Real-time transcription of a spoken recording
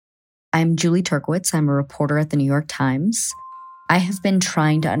I'm Julie Turkowitz. I'm a reporter at the New York Times. I have been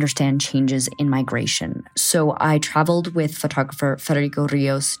trying to understand changes in migration. So I traveled with photographer Federico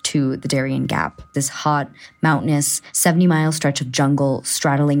Rios to the Darien Gap, this hot, mountainous, 70-mile stretch of jungle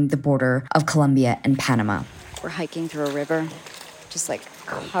straddling the border of Colombia and Panama. We're hiking through a river, just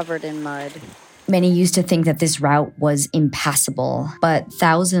covered in mud. Many used to think that this route was impassable, but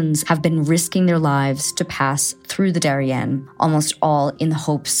thousands have been risking their lives to pass through the Darien, almost all in the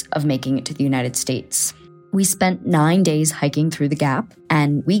hopes of making it to the United States. We spent 9 days hiking through the Gap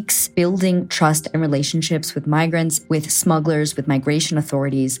and weeks building trust and relationships with migrants, with smugglers, with migration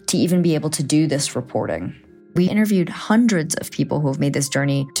authorities to even be able to do this reporting. We interviewed hundreds of people who have made this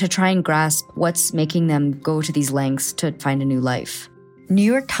journey to try and grasp what's making them go to these lengths to find a new life. New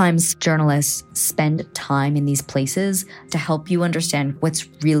York Times journalists spend time in these places to help you understand what's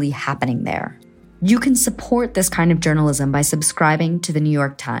really happening there. You can support this kind of journalism by subscribing to the New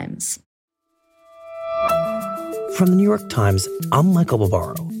York Times. From the New York Times, I'm Michael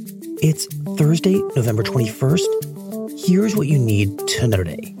Barbaro. It's Thursday, November 21st. Here's what you need to know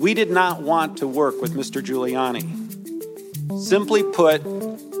today. We did not want to work with Mr. Giuliani. Simply put,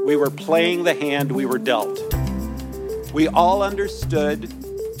 we were playing the hand we were dealt. We all understood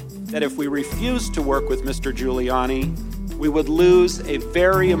that if we refused to work with Mr. Giuliani, we would lose a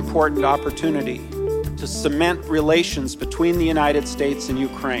very important opportunity to cement relations between the United States and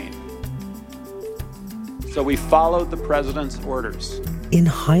Ukraine. So we followed the president's orders. In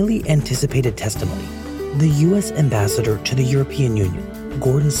highly anticipated testimony, the U.S. ambassador to the European Union,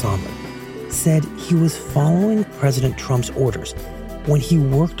 Gordon Sondland, said he was following President Trump's orders when he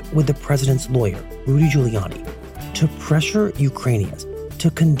worked with the president's lawyer, Rudy Giuliani, to pressure Ukrainians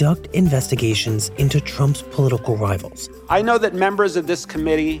to conduct investigations into Trump's political rivals. I know that members of this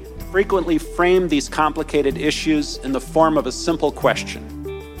committee frequently frame these complicated issues in the form of a simple question.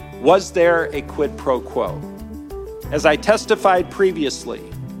 Was there a quid pro quo? As I testified previously,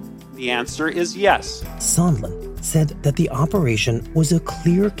 the answer is yes. Sondland said that the operation was a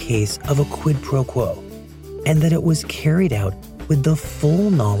clear case of a quid pro quo and that it was carried out with the full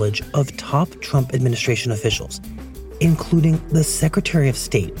knowledge of top Trump administration officials, including the Secretary of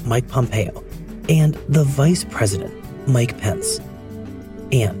State, Mike Pompeo, and the Vice President, Mike Pence.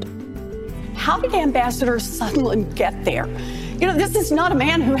 And how did Ambassador Sondland get there? This is not a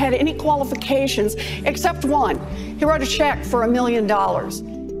man who had any qualifications except one. He wrote a check for $1 million.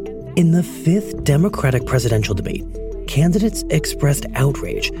 In the fifth Democratic presidential debate, candidates expressed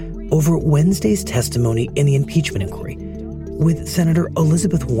outrage over Wednesday's testimony in the impeachment inquiry, with Senator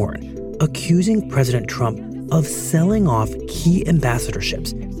Elizabeth Warren accusing President Trump of selling off key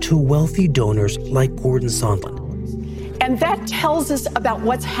ambassadorships to wealthy donors like Gordon Sondland. And that tells us about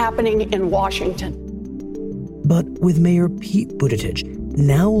what's happening in Washington. But with Mayor Pete Buttigieg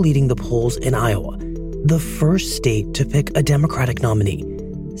now leading the polls in Iowa, the first state to pick a Democratic nominee,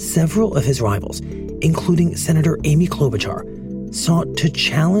 several of his rivals, including Senator Amy Klobuchar, sought to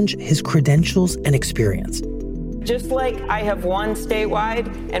challenge his credentials and experience. Just like I have won statewide,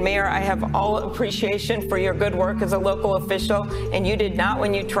 and Mayor, I have all appreciation for your good work as a local official, and you did not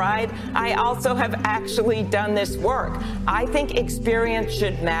when you tried, I also have actually done this work. I think experience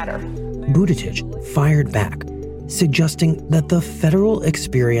should matter. Buttigieg fired back, suggesting that the federal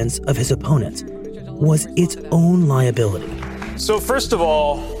experience of his opponents was its own liability. So first of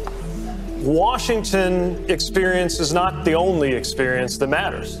all, Washington experience is not the only experience that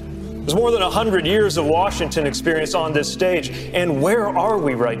matters. There's more than 100 years of Washington experience on this stage. And where are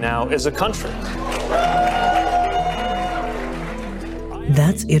we right now as a country?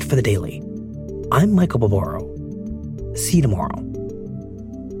 That's it for The Daily. I'm Michael Barbaro. See you tomorrow.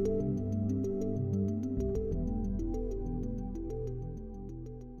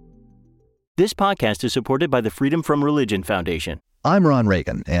 This podcast is supported by the Freedom From Religion Foundation. I'm Ron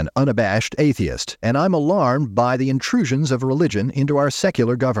Reagan, an unabashed atheist, and I'm alarmed by the intrusions of religion into our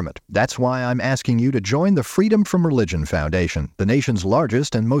secular government. That's why I'm asking you to join the Freedom From Religion Foundation, the nation's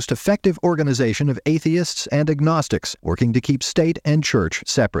largest and most effective organization of atheists and agnostics, working to keep state and church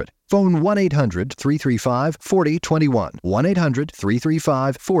separate. Phone 1-800-335-4021,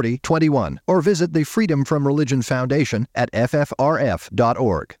 1-800-335-4021, or visit the Freedom From Religion Foundation at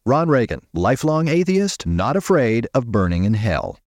ffrf.org. Ron Reagan, lifelong atheist, not afraid of burning in hell.